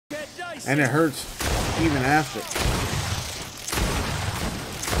And it hurts even after.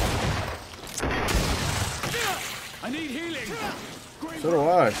 I need healing. So do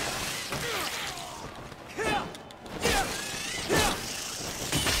I.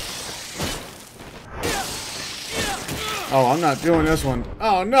 Oh, I'm not doing this one.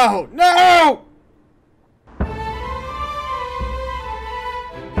 Oh, no! No!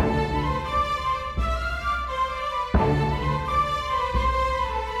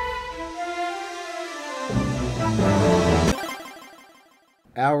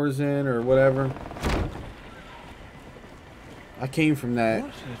 Hours in or whatever. I came from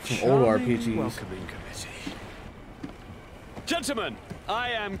that, from old RPGs. Welcoming committee. Gentlemen, I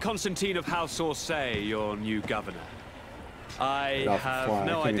am Constantine of House Orsay, your new governor. I have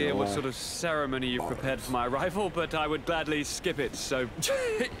no idea what sort of ceremony you've prepared for my arrival, but I would gladly skip it, so...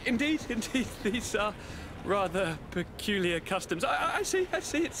 Indeed, these are rather peculiar customs. I see,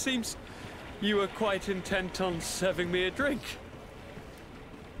 it seems you were quite intent on serving me a drink.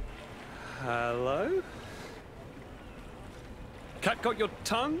 Hello? Cat got your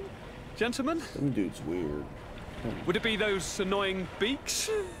tongue, gentlemen? Some dude's weird. Would it be those annoying beaks?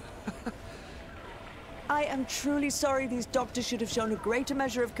 I am truly sorry. These doctors should have shown a greater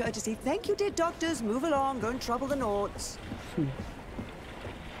measure of courtesy. Thank you, dear doctors. Move along. Don't trouble the Nords.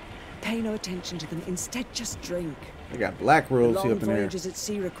 Pay no attention to them. Instead, just drink. They got black robes up in Long here. voyages at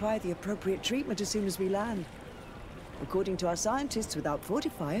sea require the appropriate treatment as soon as we land. According to our scientists, without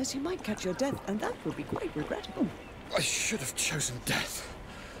fortifiers, you might catch your death, and that would be quite regrettable. I should have chosen death.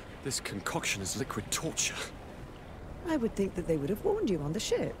 This concoction is liquid torture. I would think that they would have warned you on the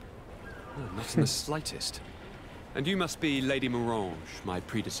ship. Oh, not in the slightest. And you must be Lady Morange, my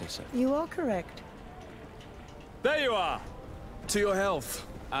predecessor. You are correct. There you are! To your health.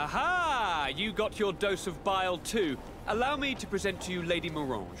 Aha! You got your dose of bile too. Allow me to present to you Lady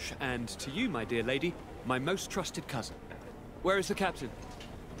Morange, and to you, my dear lady, my most trusted cousin. Where is the captain?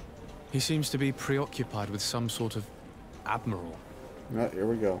 He seems to be preoccupied with some sort of admiral. Oh, here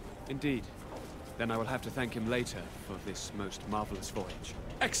we go. Indeed. Then I will have to thank him later for this most marvelous voyage.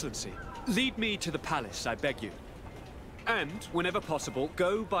 Excellency, lead me to the palace, I beg you. And, whenever possible,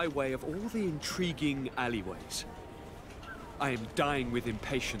 go by way of all the intriguing alleyways. I am dying with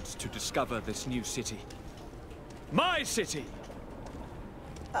impatience to discover this new city. My city!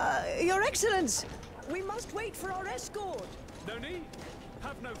 Your Excellence! We must wait for our escort! No need.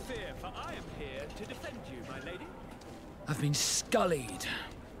 Have no fear, for I am here to defend you, my lady. I've been scullied.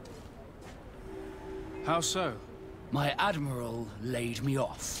 How so? My admiral laid me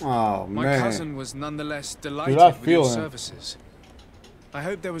off. Oh, My man. cousin was nonetheless delighted I with your feel him. services. I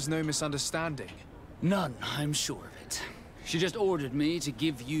hope there was no misunderstanding. None, I'm sure of it. She just ordered me to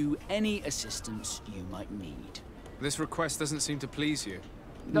give you any assistance you might need. This request doesn't seem to please you.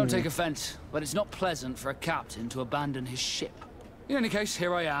 Don't take offense, but it's not pleasant for a captain to abandon his ship. In any case,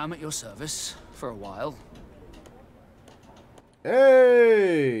 here I am at your service for a while.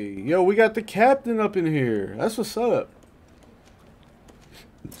 Hey! Yo, we got the captain up in here. That's what's up.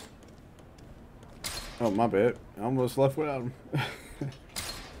 Oh, my bad. I almost left without him.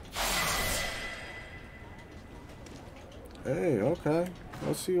 Hey, okay.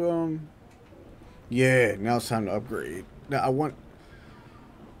 Let's see, yeah, now it's time to upgrade. Now,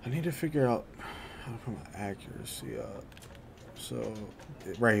 I need to figure out how to put my accuracy up. So,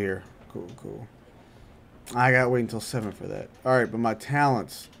 right here. Cool. I gotta wait until 7 for that. Alright, but my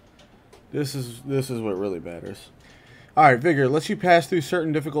talents. This is what really matters. Alright, Vigor lets you pass through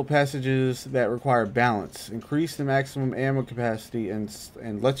certain difficult passages that require balance. Increase the maximum ammo capacity and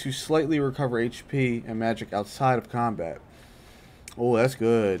lets you slightly recover HP and magic outside of combat. Oh, that's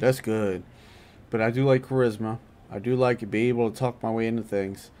good. That's good. But I do like charisma. I do like being able to talk my way into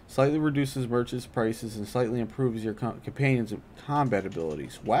things. Slightly reduces merchants' prices and slightly improves your companion's combat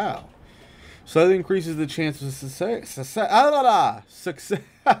abilities. Wow. Slightly increases the chance of success. Success.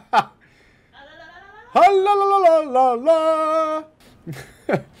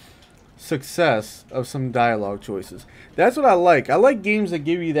 Success of some dialogue choices. That's what I like. I like games that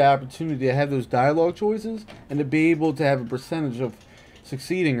give you the opportunity to have those dialogue choices and to be able to have a percentage of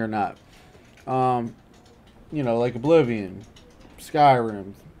succeeding or not. You know, like Oblivion,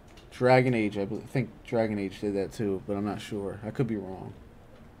 Skyrim, Dragon Age. I think Dragon Age did that too, but I'm not sure. I could be wrong.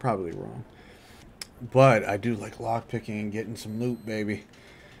 Probably wrong. But I do like lockpicking and getting some loot, baby.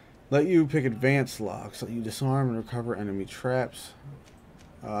 Let you pick advanced locks. Let you disarm and recover enemy traps.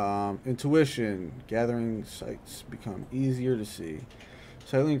 Intuition. Gathering sites become easier to see.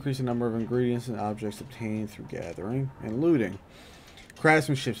 Slightly increase the number of ingredients and objects obtained through gathering and looting.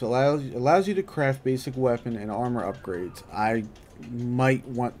 Craftsmanship allows you to craft basic weapon and armor upgrades. I might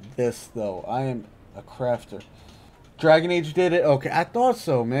want this though. I am a crafter. Dragon Age did it? Okay, I thought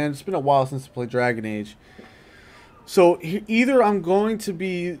so, man. It's been a while since I played Dragon Age. So either I'm going to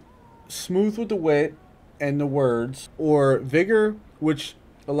be smooth with the wit and the words, or vigor, which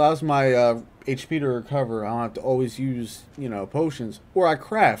allows my HP to recover. I don't have to always use, you know, potions, or I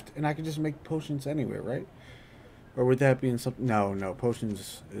craft and I can just make potions anyway, right? Or would that be in something? No,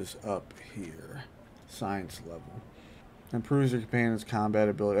 potions is up here, science level. Improves your companion's combat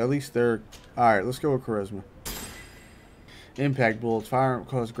ability. At least they're all right. Let's go with charisma. Impact bullets. Fire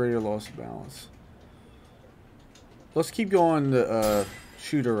cause greater loss of balance. Let's keep going the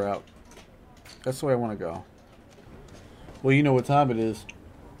shooter route. That's the way I want to go. Well, you know what time it is.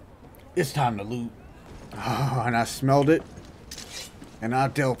 It's time to loot. Oh, and I smelled it. And I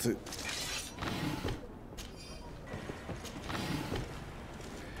dealt it.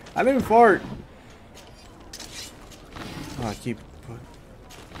 I didn't fart. Oh, I keep...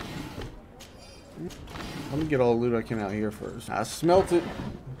 Let me get all the loot I can out here first. I smelt it.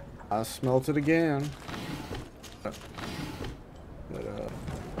 I smelt it again.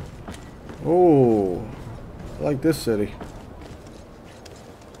 Oh, I like this city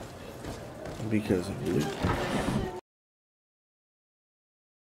because of loot.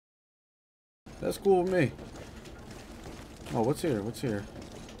 That's cool with me. Oh, what's here? What's here?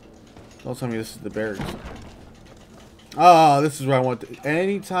 Don't tell me this is the barracks. Oh, this is where I want to.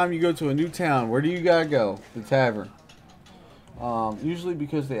 Anytime you go to a new town, where do you gotta go? The tavern. Usually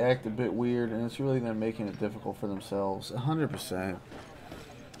because they act a bit weird, and it's really them making it difficult for themselves. 100%.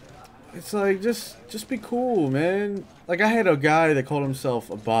 It's like, just be cool, man. Like, I had a guy that called himself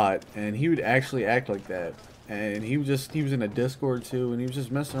a bot, and he would actually act like that. And he was in a Discord too, and he was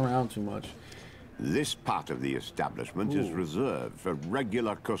just messing around too much. This part of the establishment is reserved for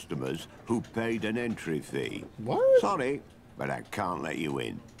regular customers who paid an entry fee. What? Sorry, but I can't let you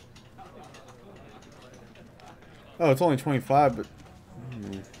in. Oh, it's only 25, but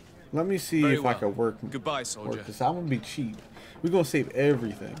let me see if I can work. Goodbye, soldier. Because I'm gonna be cheap. We're gonna save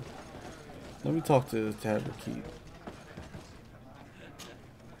everything. Let me talk to the Tavern Keep.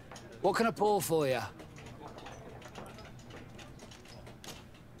 What can I pour for you?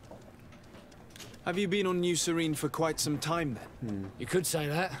 Have you been on New Serene for quite some time then? You could say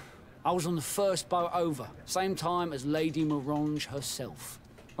that. I was on the first boat over, same time as Lady Morange herself.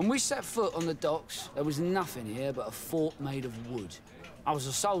 When we set foot on the docks, there was nothing here but a fort made of wood. I was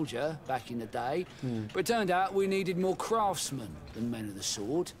a soldier back in the day, but it turned out we needed more craftsmen than men of the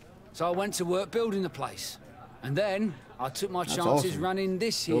sword. So I went to work building the place. And then I took my chances running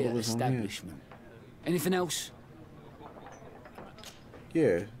this here establishment. Anything else?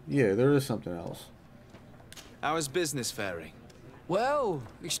 Yeah, there is something else. How is business faring? Well,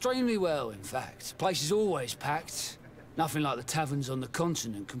 extremely well, in fact. Place is always packed. Nothing like the taverns on the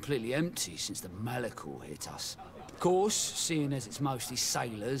continent completely empty since the Malachor hit us. Of course, seeing as it's mostly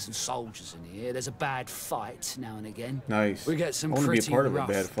sailors and soldiers in here, there's a bad fight now and again. Nice. We get some I want to pretty be a part of a rough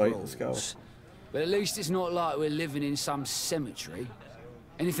bad fight. brawls. Let's go. But at least it's not like we're living in some cemetery.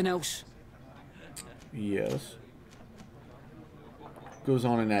 Anything else? Yes. Goes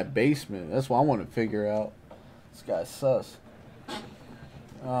on in that basement. That's what I want to figure out. This guy's sus.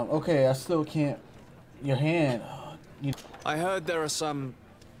 Okay, I still can't. Your hand. I heard there are some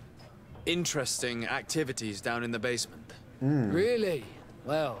interesting activities down in the basement. Really?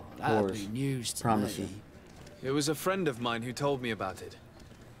 Well, that'd be news to Promise me. you. It was a friend of mine who told me about it.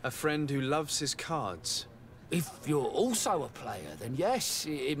 A friend who loves his cards. If you're also a player, then yes,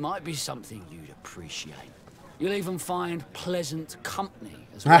 it might be something you'd appreciate. You'll even find pleasant company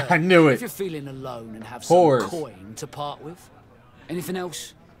as well. I knew it. If you're feeling alone and have some coin to part with. Anything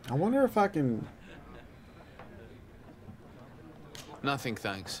else? I wonder if I can... Nothing,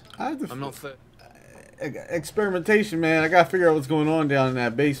 thanks. I'm not experimentation, man. I gotta figure out what's going on down in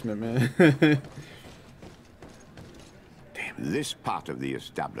that basement, man. This part of the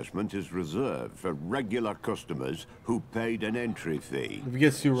establishment is reserved for regular customers who paid an entry fee. If it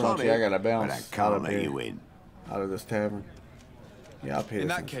gets too raunchy, I gotta bounce but I can't let you in. Out of this tavern. Yeah, I'll pay. In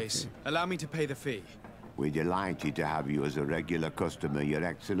that case, allow me to pay the fee. We're delighted to have you as a regular customer, Your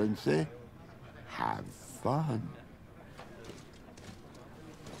Excellency. Have fun.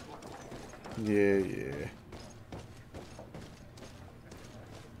 Yeah.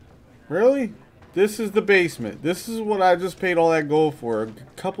 Really? This is the basement. This is what I just paid all that gold for. A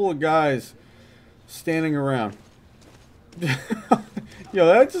couple of guys standing around. Yo,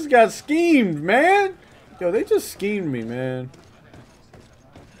 that just got schemed, man. Yo, they just schemed me, man.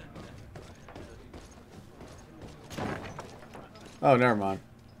 Oh, never mind.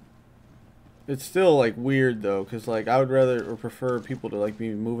 It's still like weird though, cause like I would rather or prefer people to like be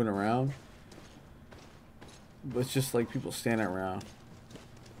moving around. But it's just like people standing around.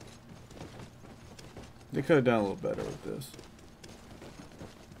 They could have done a little better with this.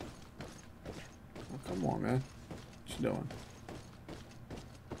 Oh, come on, man. What you doing?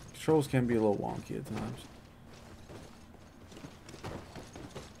 Controls can be a little wonky at times.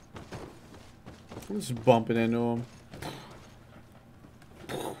 I'm just bumping into them.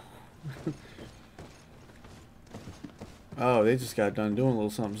 Oh, they just got done doing a little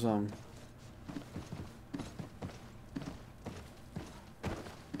something, something.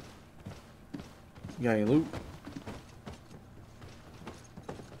 You got any loot?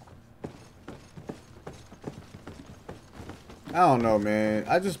 I don't know, man.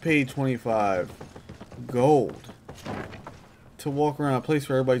 I just paid 25 gold to walk around a place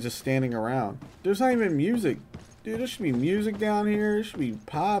where everybody's just standing around. There's not even music. Dude, there should be music down here. It should be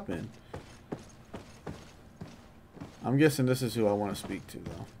popping. I'm guessing this is who I want to speak to,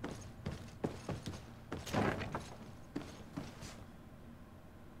 though.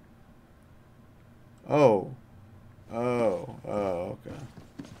 Oh. Oh. Oh, okay.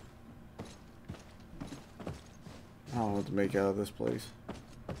 I don't know what to make out of this place.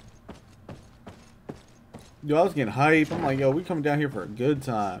 Yo, I was getting hype. I'm like, yo, we coming down here for a good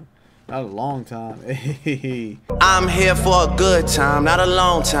time. Not a long time. Hey. I'm here for a good time, not a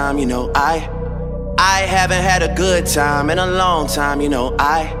long time, you know. I haven't had a good time in a long time, you know.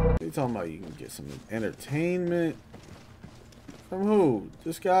 They talking about you can get some entertainment. From who?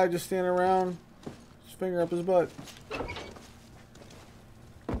 This guy just standing around, his finger up his butt.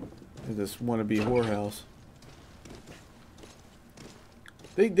 In this wannabe whorehouse.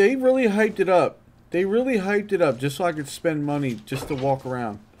 They really hyped it up. They really hyped it up just so I could spend money just to walk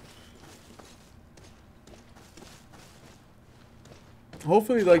around.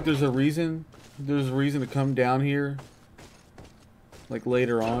 Hopefully, like, there's a reason to come down here, like,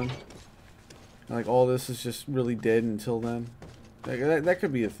 later on. Like, all this is just really dead until then. That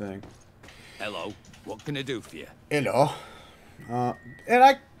could be a thing. Hello. What can I do for you? Hello.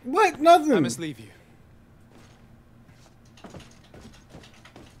 What? Nothing. I must leave you.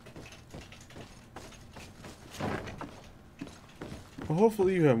 Well,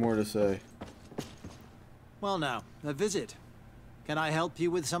 hopefully you have more to say. Well now, a visit. Can I help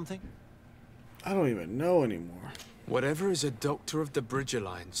you with something? I don't even know anymore. Whatever is a doctor of the Bridge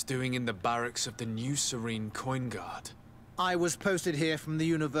Alliance doing in the barracks of the New Serene Coin Guard? I was posted here from the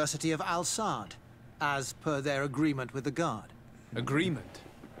University of Al-Sad, as per their agreement with the Guard. Agreement?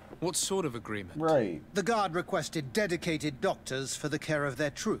 What sort of agreement? Right. The Guard requested dedicated doctors for the care of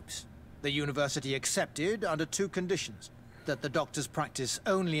their troops. The university accepted under two conditions: that the doctors practice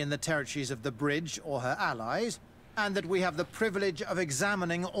only in the territories of the Bridge or her allies, and that we have the privilege of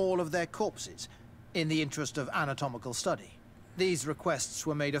examining all of their corpses, in the interest of anatomical study. These requests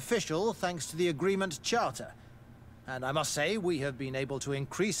were made official thanks to the Agreement Charter, and I must say we have been able to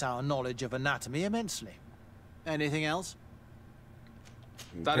increase our knowledge of anatomy immensely. Anything else?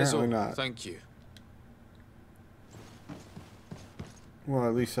 That is all. Not. Thank you. Well,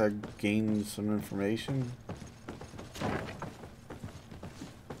 at least I gained some information.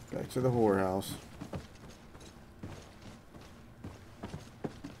 Back to the whorehouse.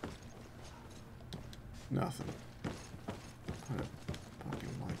 Nothing. Put a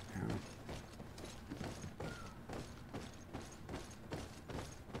fucking light down.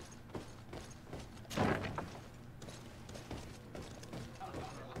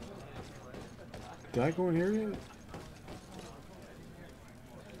 Did I go in here yet?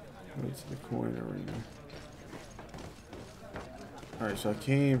 What's the coin arena? Alright, so I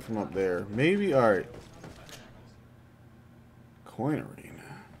came from up there. Maybe, alright. Coin arena.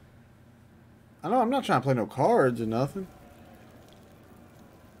 I know, I'm not trying to play no cards or nothing.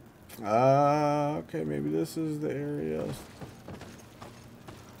 Okay, maybe this is the area.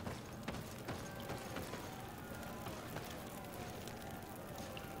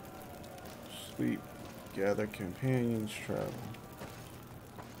 Sleep, gather companions, travel.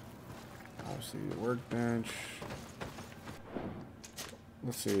 Obviously the workbench.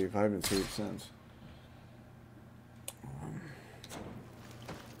 Let's see if I haven't saved since.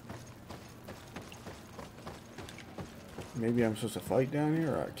 Maybe I'm supposed to fight down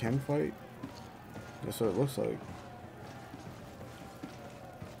here, or I can fight. That's what it looks like.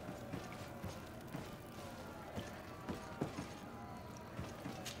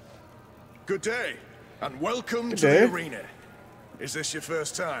 Good day, and welcome to the arena. Is this your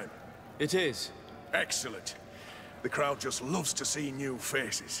first time? It is. Excellent. The crowd just loves to see new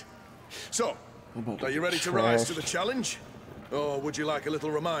faces. So, are you ready to rise to the challenge? Or would you like a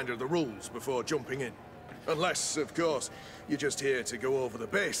little reminder of the rules before jumping in? Unless, of course, you're just here to go over the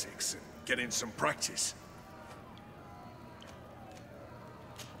basics and get in some practice.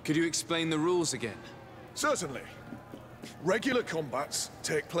 Could you explain the rules again? Certainly. Regular combats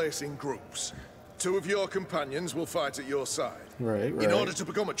take place in groups. 2 of your companions will fight at your side. Right. In order to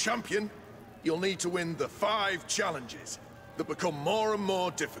become a champion, you'll need to win the 5 challenges that become more and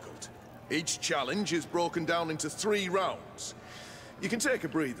more difficult. Each challenge is broken down into 3 rounds. You can take a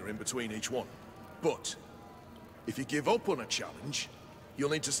breather in between each one. But if you give up on a challenge,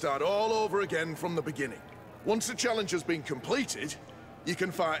 you'll need to start all over again from the beginning. Once the challenge has been completed, you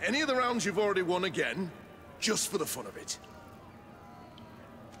can fight any of the rounds you've already won again, just for the fun of it.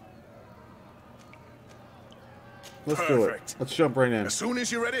 Let's do it. Let's jump right in. As soon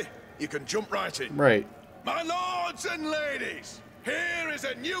as you're ready, you can jump right in. Right. My lords and ladies, here is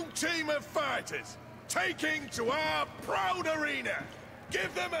a new team of fighters, taking to our proud arena.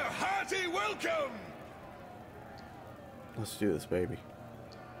 Give them a hearty welcome! Let's do this, baby.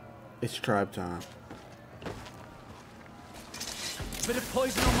 It's tribe time. Bit of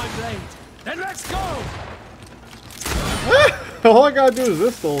poison on my blade. Then let's go! All I gotta do is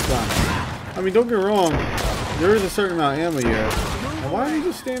this the whole time. I mean, don't get me wrong. There is a certain amount of ammo you have. Now, why are you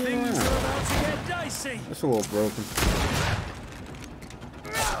just standing around? That's a little broken.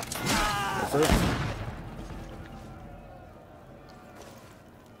 That's it.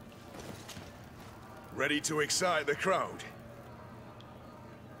 Ready to excite the crowd?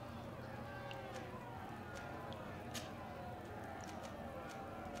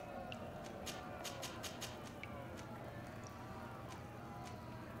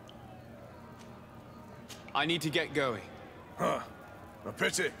 I need to get going. Huh. A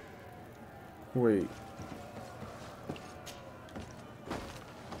pity. Wait.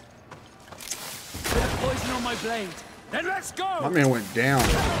 Bit of poison on my blade. Then let's go! My man went down.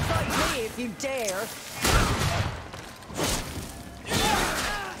 Fight me if you dare.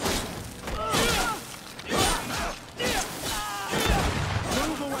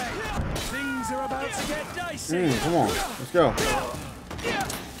 Move away. Things are about to get dicey. Come on. Let's go.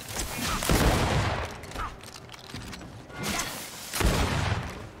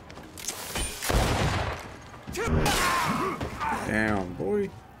 Damn, boy.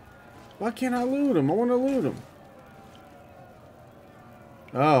 Why can't I loot him? I want to loot him.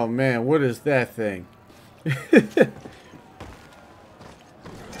 Oh, man. What is that thing? Let's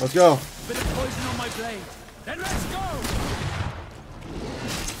go. Bit of poison on my blade. Then let's go!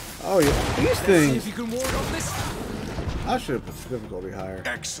 Oh, yeah. These things. See if you can ward off this. I should have put the difficulty higher.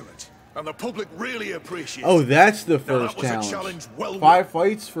 Excellent. And the public really appreciates Oh, it. that's the Now, first that was challenge. a challenge well 5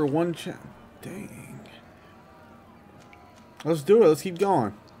 fights for 1 challenge. Dang. Let's do it. Let's keep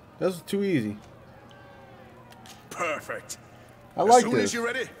going. That's too easy. Perfect. I like this. As soon as you're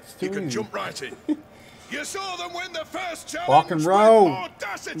ready, you can easy. jump right in. You saw them win the first challenge. Rock and roll. With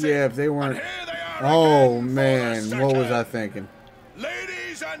audacity. Yeah, if they weren't. And here they are Oh again man, for a what was second. I thinking?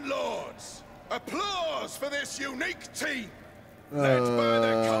 Ladies and lords, applause for this unique team, led by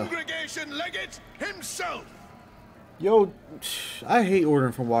the congregation legate himself. Yo, I hate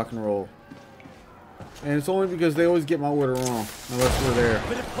ordering from Walk and Roll. And it's only because they always get my order wrong, unless we're there.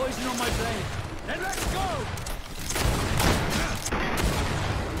 Bit of poison on my blade. Then let's go!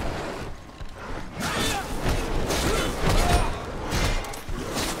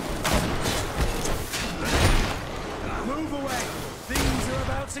 Move away. Things are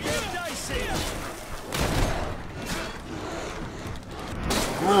about to get dicey.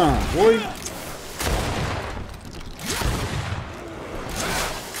 Come on, boy.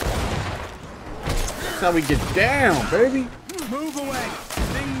 That's how we get down, baby. Move away.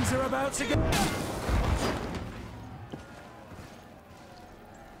 Things are about to get...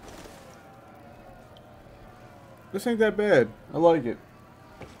 This ain't that bad. I like it.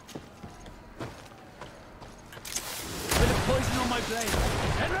 Bit of poison on my blade.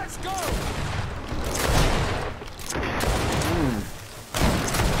 Then let's go!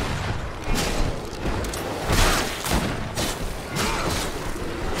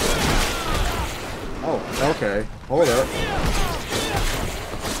 Oh, okay. Hold up.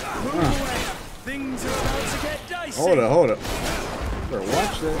 Move away. Things are about to get dicey. Hold up, hold up. Better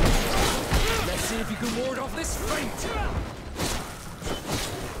watch that. Let's see if you can ward off this feint.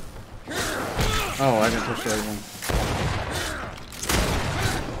 Oh, I didn't push that one.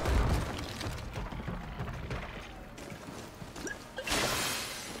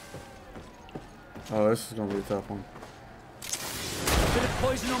 Oh, this is gonna be a tough one. Bit of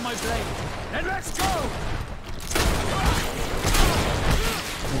poison on my blade. And let's go!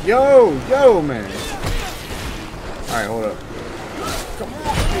 Yo, man. Alright, hold up. Come on.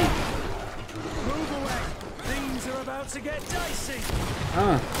 Move away. Things are about to get dicey.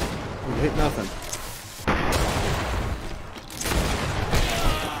 You hit nothing.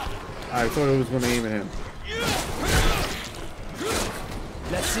 I thought it was going to aim at him.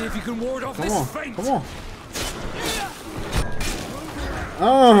 Let's see if you can ward off this feint. Come on.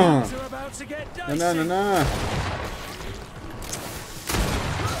 Oh. Things are about to get dicey. No.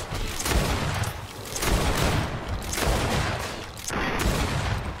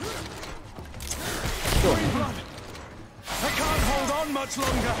 I can't hold on much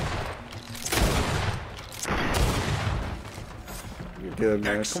longer. You're good,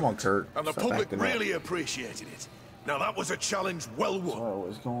 man. Come on, Kurt. And the public really appreciated it. Now that was a challenge well won. What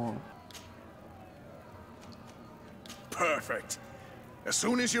was going on? Perfect. As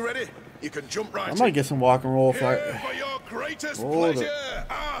soon as you're ready, you can jump right in. I might get some walk and roll fight. For your greatest pleasure,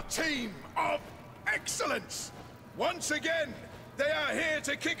 our team of excellence. Once again, they are here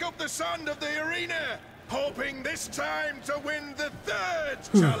to kick up the sand of the arena, hoping this time to win the third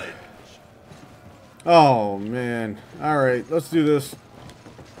challenge. Oh, man. Alright, let's do this.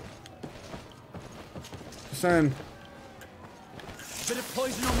 Send. Bit of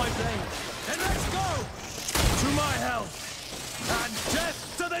poison on my blade. And let's go! To my health. And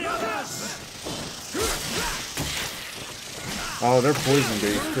death to the others! Oh, they're poison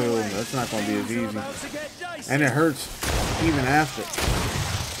based too. That's not going to be as easy. And it hurts even after.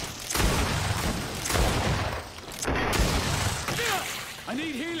 I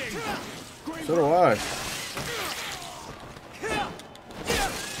need healing. So do I.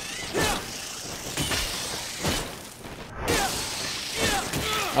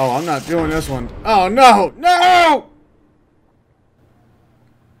 Oh, I'm not doing this one. Oh, no! No!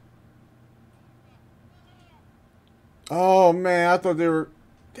 Oh, man. I thought they were...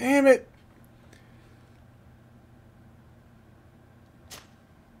 Damn it.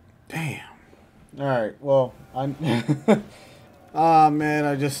 Damn. Alright, well, I'm... Oh, man,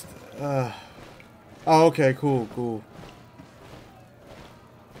 I just... Oh, okay, cool.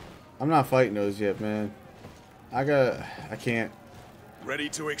 I'm not fighting those yet, man. I can't. Ready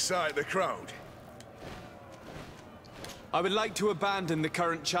to excite the crowd? I would like to abandon the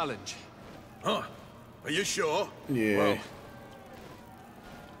current challenge. Huh? Are you sure? Yeah. Well,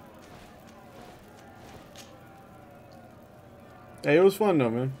 hey, it was fun though,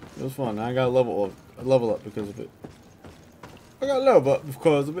 man. It was fun. I got a level up because of it. I got a level up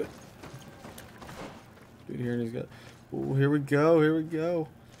because of it. Dude, here he's got. Oh, here we go.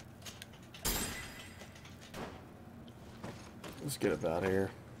 Let's get up out of here.